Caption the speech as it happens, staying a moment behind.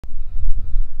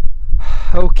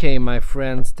Okay, my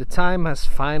friends, the time has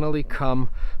finally come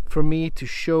for me to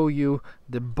show you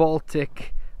the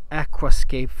Baltic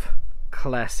Aquascaphe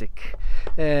Classic.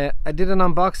 I did an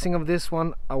unboxing of this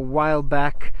one a while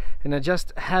back, and I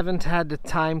just haven't had the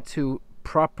time to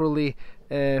properly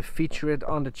feature it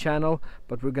on the channel,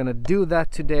 but we're gonna do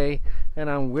that today. And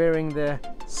I'm wearing the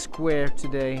square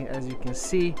today, as you can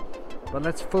see, but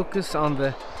let's focus on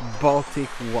the Baltic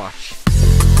watch.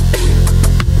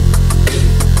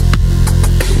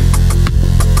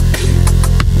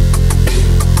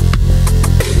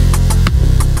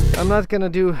 I'm not gonna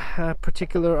do a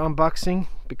particular unboxing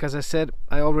because I said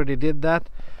I already did that.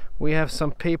 We have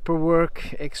some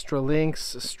paperwork, extra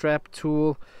links, strap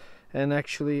tool, and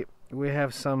actually we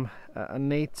have some a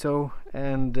NATO,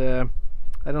 and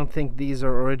I don't think these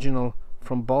are original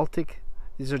from Baltic.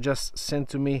 These are just sent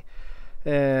to me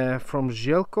from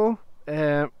Gilt.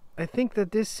 I think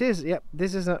that this is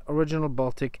an original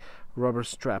Baltic rubber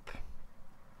strap.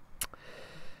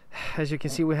 As you can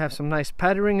see, we have some nice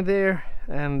patterning there,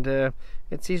 and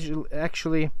it's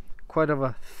actually quite of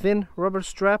a thin rubber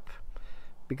strap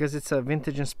because it's a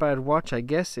vintage inspired watch. I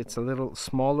guess it's a little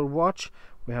smaller watch.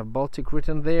 We have Baltic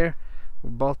written there,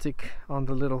 Baltic on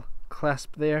the little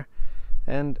clasp there,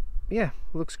 and yeah,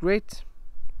 looks great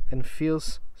and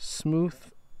feels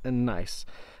smooth and nice.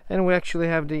 And we actually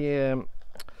have the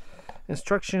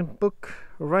instruction book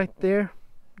right there.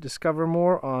 Discover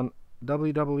more on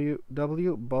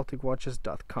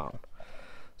www.balticwatches.com.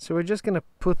 So we're just gonna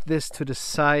put this to the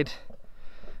side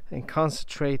and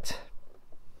concentrate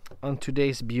on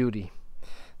today's beauty,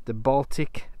 the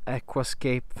Baltic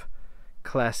Aquascaphe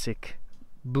Classic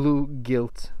blue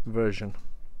gilt version.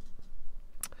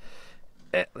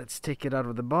 Let's take it out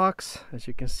of the box. As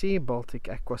you can see, Baltic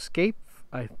Aquascaphe.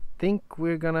 I think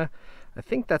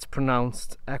that's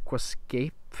pronounced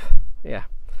Aquascape. Yeah,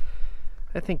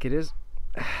 I think it is.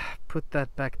 Put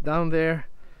that back down there,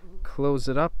 close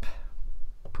it up,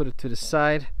 put it to the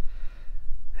side,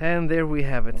 and there we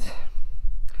have it.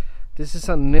 This is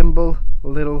a nimble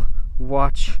little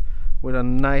watch with a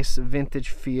nice vintage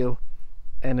feel,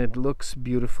 and it looks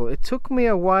beautiful. It took me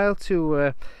a while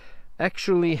to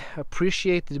actually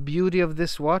appreciate the beauty of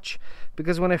this watch,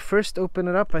 because when I first opened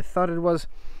it up I thought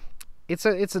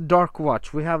it's a dark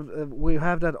watch. We have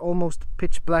that almost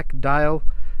pitch black dial.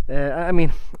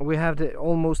 We have the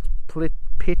almost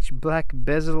pitch black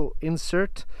bezel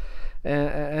insert,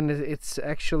 and it's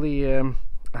actually a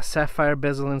sapphire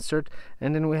bezel insert,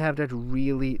 and then we have that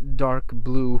really dark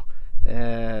blue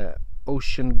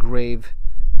ocean grave,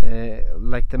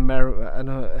 like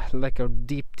a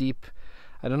deep,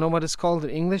 I don't know what it's called in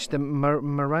English, the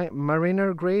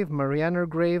mariner grave,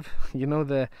 you know,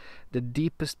 the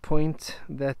deepest point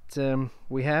that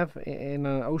we have in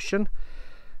an ocean.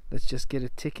 Let's just get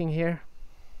it ticking here,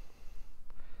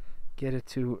 get it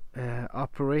to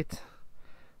operate.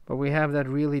 But we have that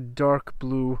really dark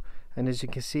blue, and as you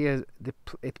can see, it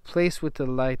plays with the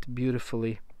light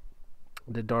beautifully,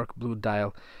 the dark blue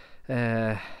dial.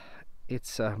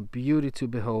 It's a beauty to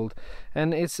behold,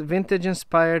 and it's vintage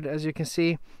inspired. As you can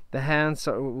see, the hands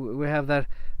we have that,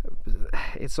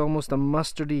 it's almost a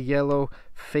mustardy yellow,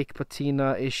 fake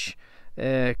patina-ish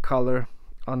color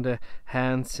on the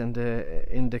hands and the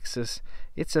indexes.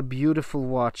 It's a beautiful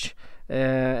watch,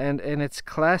 and it's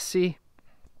classy,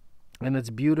 and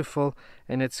it's beautiful,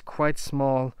 and it's quite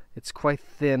small, it's quite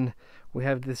thin. We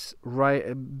have this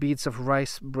beads of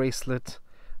rice bracelet,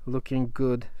 looking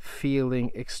good, feeling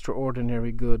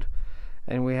extraordinary good,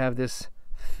 and we have this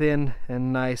thin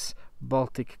and nice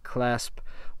Baltic clasp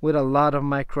with a lot of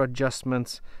micro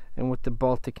adjustments, and with the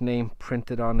Baltic name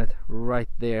printed on it right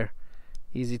there.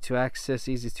 Easy to access,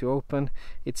 easy to open.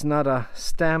 It's not a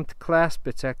stamped clasp,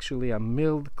 it's actually a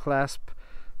milled clasp,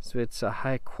 so it's a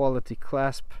high quality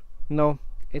clasp. No,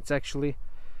 it's actually,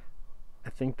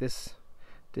 I think this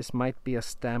might be a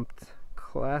stamped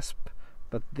clasp,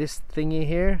 but this thingy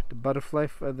here, the butterfly,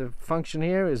 the function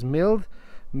here is milled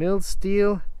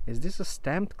steel. Is this a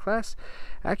stamped clasp?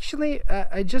 Actually,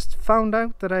 I just found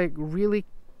out that I really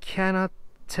cannot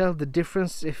tell the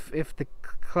difference if the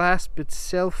clasp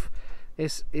itself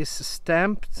is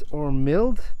stamped or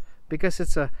milled, because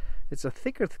it's a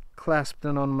thicker clasp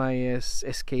than on my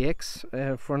SKX,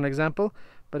 for an example,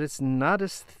 but it's not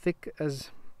as thick as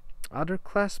other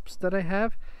clasps that I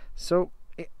have. So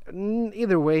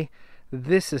either way,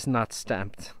 this is not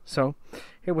stamped. So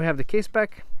here we have the case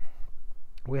back.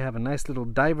 We have a nice little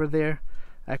diver there,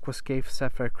 Aquascaphe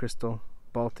sapphire crystal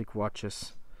Baltic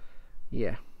watches.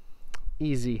 Yeah,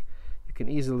 easy. You can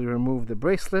easily remove the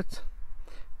bracelet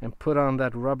and put on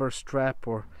that rubber strap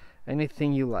or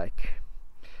anything you like.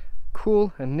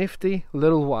 Cool and nifty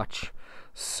little watch.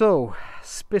 So,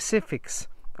 specifics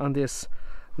on this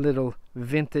little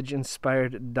vintage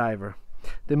inspired diver.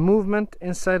 The movement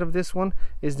inside of this one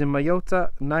is the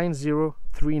Mayota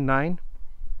 9039.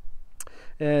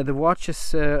 The watch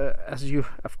is, as you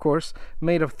of course,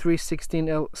 made of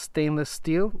 316L stainless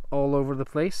steel all over the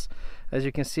place. As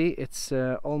you can see, it's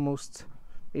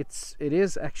it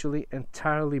is actually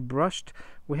entirely brushed.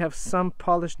 We have some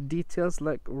polished details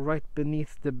like right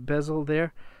beneath the bezel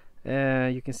there.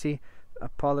 You can see a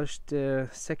polished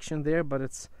section there, but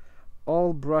it's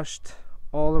all brushed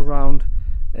all around,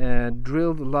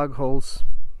 drilled lug holes,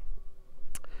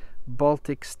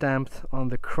 Baltic stamped on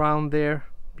the crown there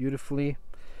beautifully.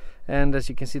 And as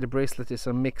you can see, the bracelet is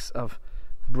a mix of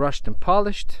brushed and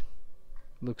polished.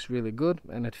 Looks really good,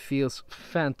 and it feels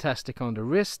fantastic on the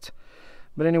wrist.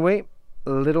 But anyway,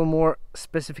 a little more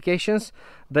specifications.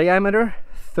 Diameter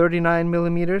 39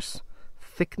 millimeters,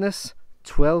 thickness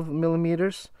 12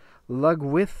 millimeters, lug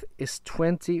width is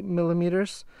 20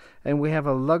 millimeters, and we have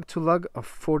a lug to lug of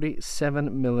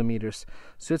 47 millimeters.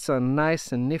 So it's a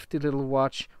nice and nifty little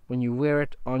watch when you wear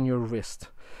it on your wrist.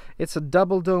 It's a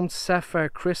double domed sapphire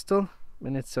crystal,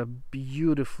 and it's a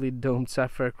beautifully domed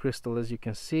sapphire crystal. As you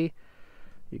can see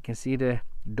the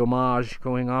domage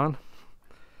going on,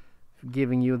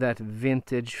 giving you that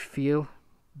vintage feel.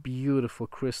 Beautiful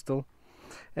crystal.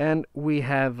 And we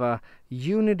have a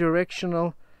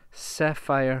unidirectional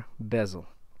sapphire bezel.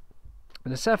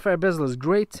 And the sapphire bezel is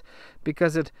great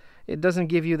because it doesn't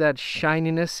give you that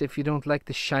shininess if you don't like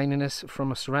the shininess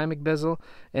from a ceramic bezel,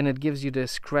 and it gives you the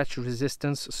scratch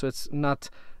resistance, so it's not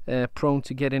prone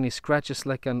to get any scratches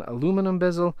like an aluminum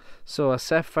bezel. So a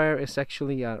sapphire is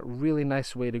actually a really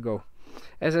nice way to go.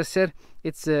 As I said,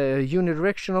 it's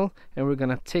unidirectional, and we're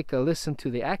gonna take a listen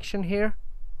to the action here.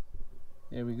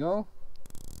 There we go.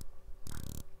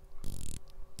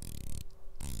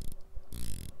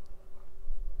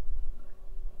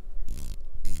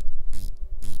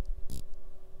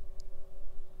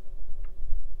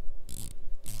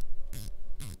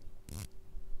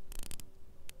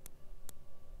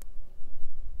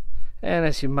 And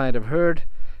as you might have heard,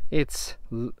 it's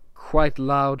quite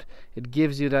loud. It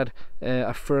gives you that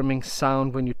affirming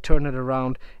sound when you turn it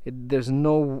around. There's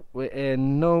no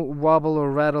wobble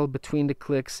or rattle between the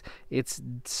clicks. It's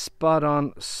spot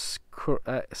on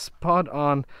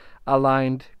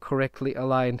aligned, correctly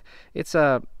aligned. It's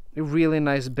a really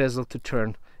nice bezel to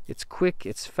turn. It's quick,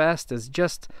 it's fast, it's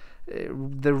just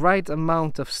the right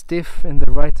amount of stiff and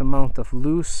the right amount of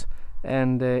loose,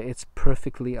 and it's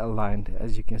perfectly aligned.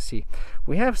 As you can see,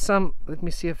 we have some, let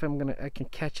me see if I can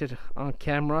catch it on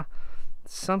camera.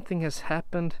 Something has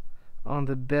happened on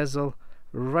the bezel,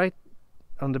 right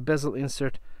on the bezel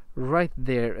insert right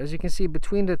there. As you can see,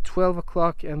 between the 12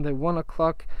 o'clock and the 1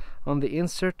 o'clock on the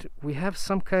insert, we have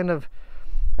some kind of,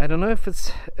 I don't know if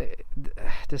it's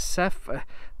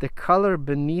the color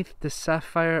beneath the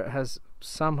sapphire has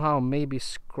somehow maybe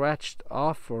scratched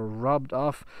off or rubbed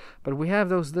off, but we have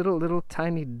those little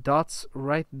tiny dots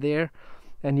right there,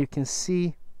 and you can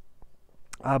see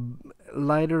a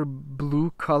lighter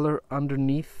blue color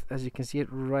underneath. As you can see it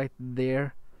right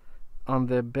there on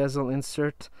the bezel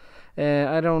insert.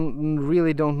 I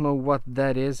really don't know what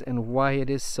that is and why it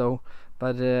is so,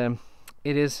 but it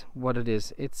is what it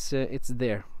is. It's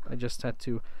there. I just had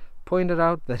to point it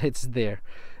out that it's there.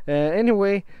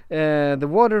 Anyway, the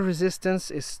water resistance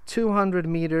is 200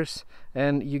 meters,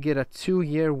 and you get a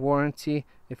 2-year warranty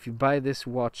if you buy this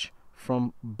watch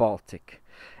from Baltic.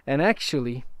 And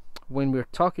actually, when we're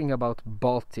talking about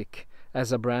Baltic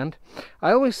as a brand,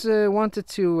 I always wanted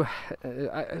to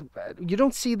you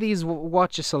don't see these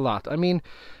watches a lot. I mean,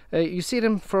 you see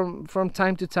them from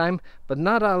time to time, but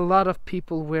not a lot of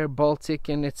people wear Baltic,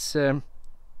 and it's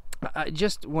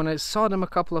when I saw them a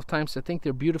couple of times, I think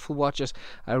they're beautiful watches.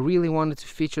 I really wanted to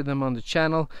feature them on the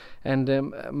channel, and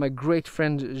my great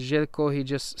friend Jelko, he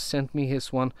just sent me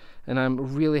his one, and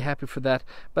I'm really happy for that.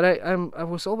 But I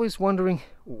was always wondering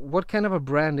what kind of a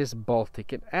brand is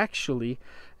Baltic, and actually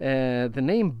the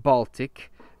name Baltic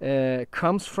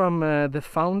comes from the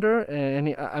founder,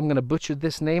 and I'm gonna butcher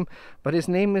this name, but his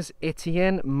name is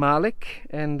Etienne Malik,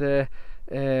 and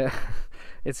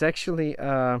it's actually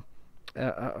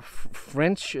a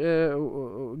French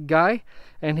guy,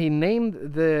 and he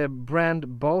named the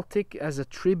brand Baltic as a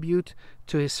tribute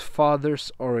to his father's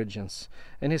origins.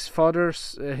 And his father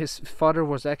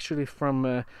was actually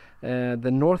from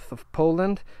the north of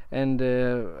Poland, and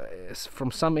from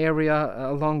some area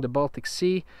along the Baltic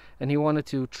Sea, and he wanted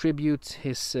to tribute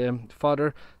his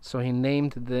father, so he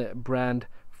named the brand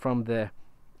from the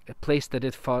place that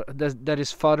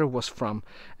his father was from.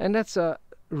 And that's a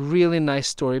really nice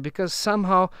story, because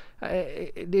somehow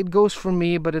it goes for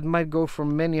me, but it might go for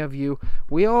many of you.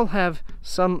 We all have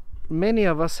many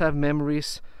of us have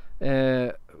memories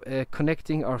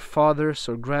connecting our fathers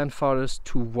or grandfathers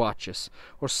to watches,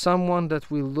 or someone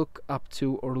that we look up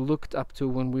to or looked up to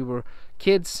when we were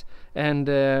kids, and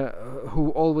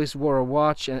who always wore a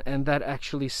watch, and that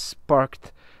actually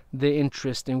sparked the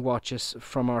interest in watches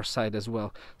from our side as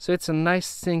well. So it's a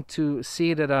nice thing to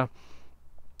see that a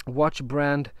watch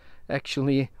brand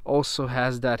actually also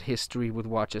has that history with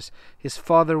watches. His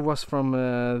father was from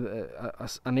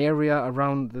an area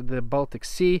around the Baltic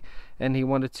Sea, and he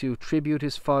wanted to tribute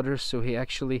his father, so he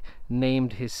actually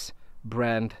named his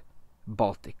brand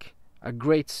Baltic. A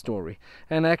great story.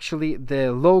 And actually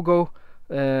the logo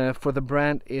for the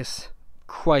brand is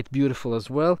quite beautiful as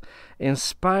well.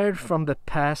 Inspired from the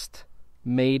past,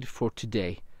 made for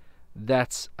today.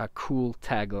 That's a cool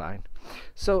tagline.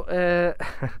 So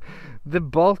the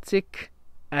Baltic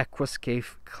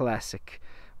Aquascaphe Classic.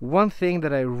 One thing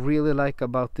that I really like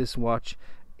about this watch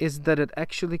is that it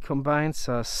actually combines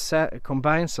a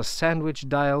sandwich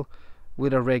dial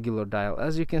with a regular dial.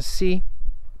 As you can see,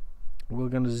 we're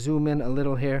going to zoom in a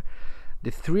little here.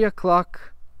 The 3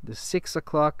 o'clock, the 6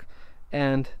 o'clock,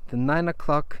 and the 9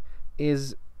 o'clock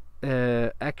is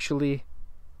actually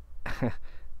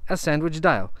a sandwich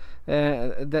dial.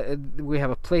 We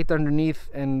have a plate underneath,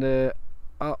 and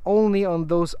only on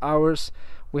those hours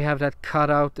we have that cut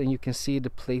out, and you can see the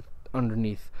plate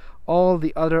underneath. All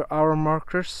the other hour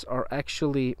markers are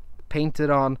actually painted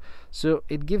on, so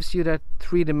it gives you that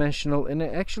three-dimensional, and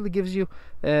it actually gives you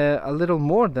a little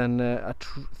more than a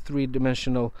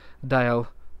three-dimensional dial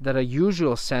that a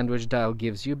usual sandwich dial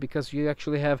gives you, because you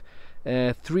actually have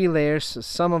 3 layers.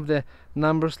 Some of the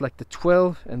numbers, like the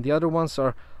 12 and the other ones,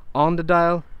 are on the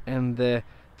dial, and the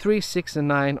 3, 6 and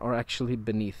 9 are actually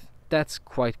beneath. That's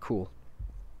quite cool.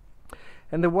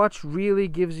 And the watch really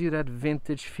gives you that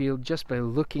vintage feel just by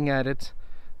looking at it.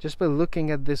 Just by looking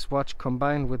at this watch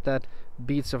combined with that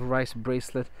beads of rice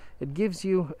bracelet, it gives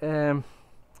you the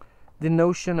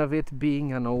notion of it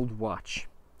being an old watch,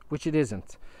 which it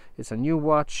isn't. It's a new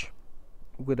watch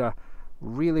with a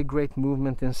really great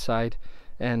movement inside,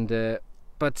 and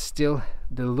but still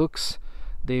the looks,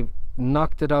 they've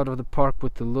knocked it out of the park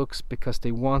with the looks, because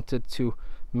they wanted to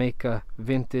make a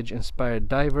vintage inspired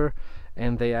diver,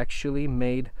 and they actually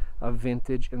made a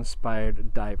vintage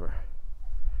inspired diver.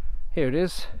 Here it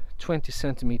is, 20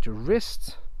 centimeter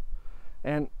wrist,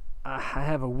 and I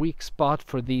have a weak spot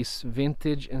for these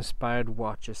vintage inspired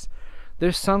watches.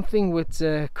 There's something with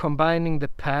combining the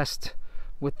past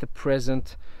with the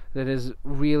present that is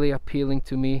really appealing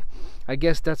to me. I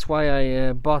guess that's why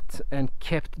I bought and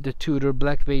kept the Tudor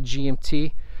Black Bay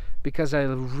GMT, because I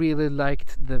really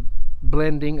liked the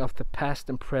blending of the past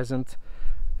and present.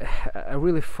 I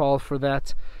really fall for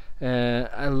that.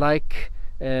 I like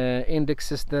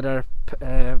indexes that are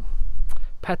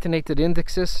patinated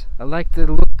indexes. I like the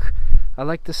look, I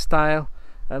like the style,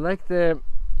 I like the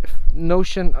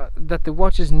notion that the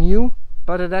watch is new,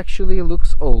 but it actually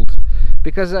looks old.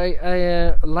 Because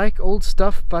I like old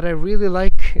stuff, but I really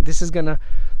like, this is gonna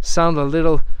sound a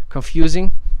little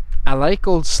confusing, I like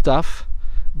old stuff,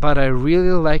 but I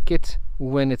really like it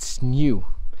when it's new.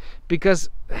 Because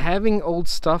having old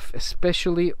stuff,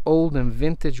 especially old and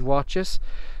vintage watches,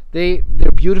 they're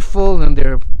beautiful and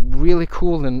they're really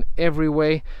cool in every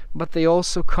way, but they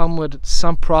also come with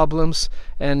some problems,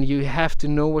 and you have to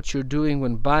know what you're doing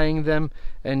when buying them,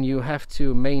 and you have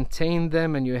to maintain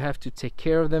them, and you have to take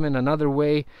care of them in another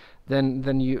way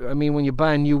than you, I mean, when you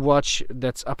buy a new watch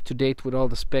that's up to date with all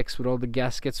the specs, with all the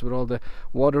gaskets, with all the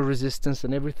water resistance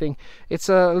and everything, it's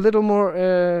a little more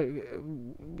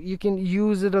you can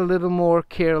use it a little more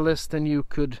careless than you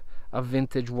could a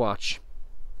vintage watch.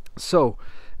 So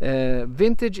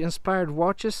vintage inspired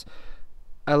watches,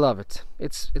 I love it.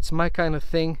 It's my kind of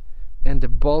thing, and the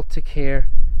Baltic here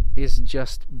is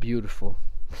just beautiful.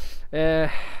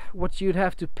 What you'd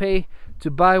have to pay to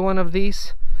buy one of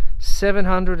these,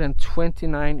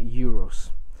 729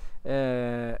 euros.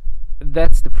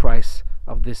 That's the price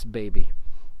of this baby,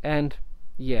 and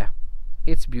yeah,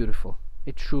 it's beautiful.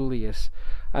 It truly is.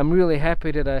 I'm really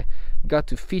happy that I got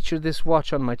to feature this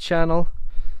watch on my channel.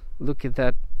 Look at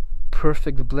that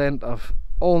perfect blend of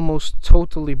almost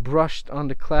totally brushed on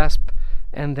the clasp,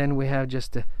 and then we have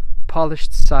just the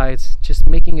polished sides, just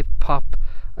making it pop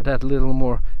that little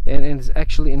more, and it's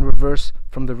actually in reverse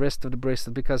from the rest of the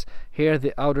bracelet, because here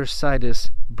the outer side is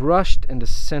brushed and the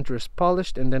center is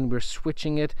polished, and then we're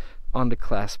switching it on the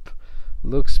clasp.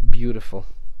 Looks beautiful.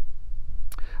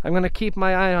 I'm gonna keep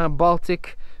my eye on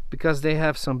Baltic, because they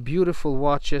have some beautiful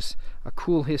watches, a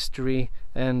cool history,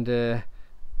 and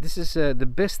this is the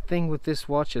best thing with this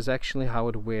watch is actually how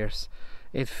it wears.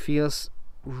 It feels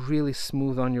really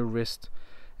smooth on your wrist,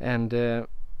 and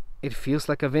it feels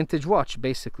like a vintage watch.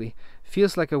 Basically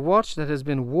feels like a watch that has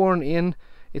been worn in.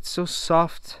 It's so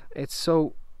soft, it's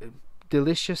so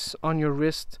delicious on your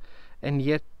wrist, and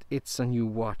yet it's a new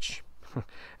watch.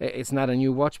 It's not a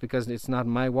new watch because it's not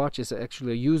my watch, it's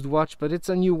actually a used watch, but it's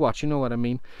a new watch, you know what I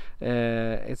mean.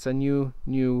 It's a new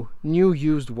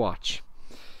used watch.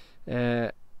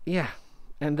 Yeah,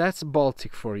 and that's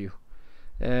Baltic for you.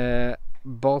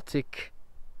 Baltic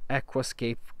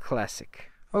Aquascaphe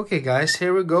Classic. Okay guys,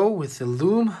 here we go with the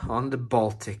lume on the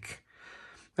Baltic.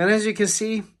 And as you can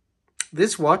see,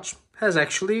 this watch has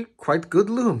actually quite good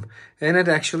lume, and it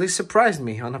actually surprised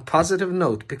me on a positive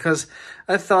note, because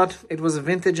I thought it was a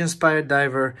vintage inspired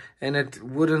diver and it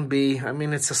wouldn't be. I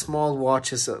mean, it's a small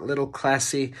watch, it's a little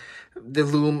classy, the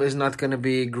lume is not going to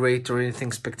be great or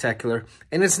anything spectacular,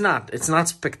 and it's not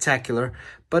spectacular,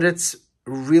 but it's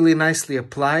really nicely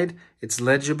applied, it's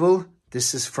legible.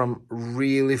 This is from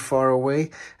really far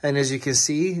away, and as you can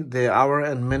see, the hour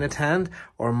and minute hand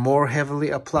are more heavily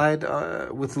applied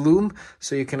with lume,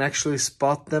 so you can actually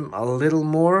spot them a little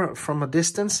more from a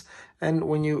distance. And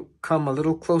when you come a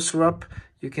little closer up,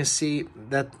 you can see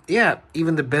that, yeah,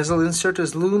 even the bezel insert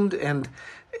is lumed, and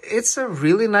it's a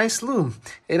really nice lume.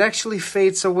 It actually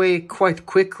fades away quite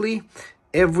quickly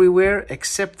everywhere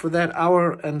except for that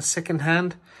hour and second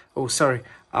hand. Oh, sorry.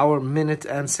 Hour, minute,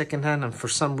 and second hand, and for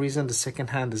some reason the second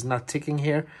hand is not ticking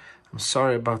here. I'm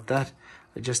sorry about that.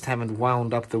 I just haven't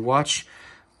wound up the watch.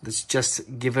 Let's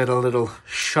just give it a little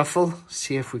shuffle,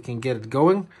 see if we can get it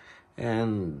going.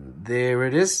 And there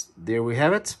it is. There we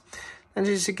have it. And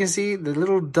as you can see, the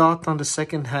little dot on the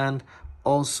second hand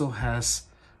also has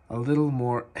a little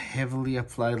more heavily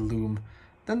applied lume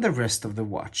than the rest of the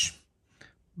watch.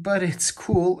 But it's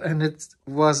cool, and it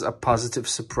was a positive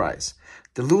surprise.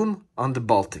 The lume on the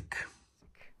Baltic.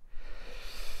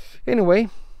 Anyway,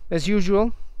 as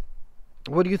usual,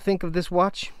 what do you think of this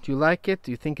watch? Do you like it?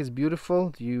 Do you think it's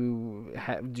beautiful? Do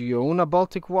you own a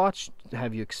Baltic watch?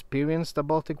 Have you experienced a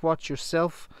Baltic watch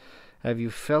yourself? Have you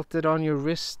felt it on your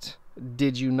wrist?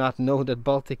 Did you not know that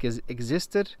Baltic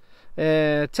existed?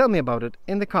 Tell me about it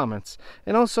in the comments.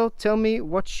 And also tell me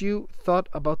what you thought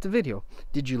about the video.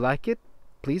 Did you like it?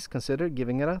 Please consider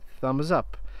giving it a thumbs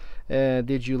up.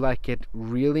 Did you like it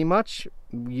really much?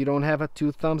 You don't have a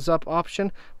 2 thumbs up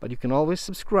option, but you can always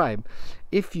subscribe.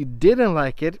 If you didn't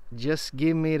like it, just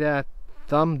give me that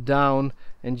thumb down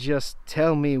and just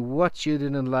tell me what you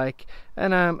didn't like,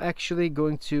 and I'm actually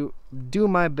going to do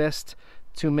my best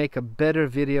to make a better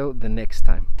video the next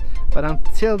time. But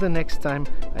until the next time,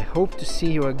 I hope to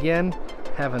see you again.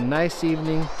 Have a nice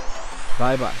evening.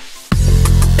 Bye bye.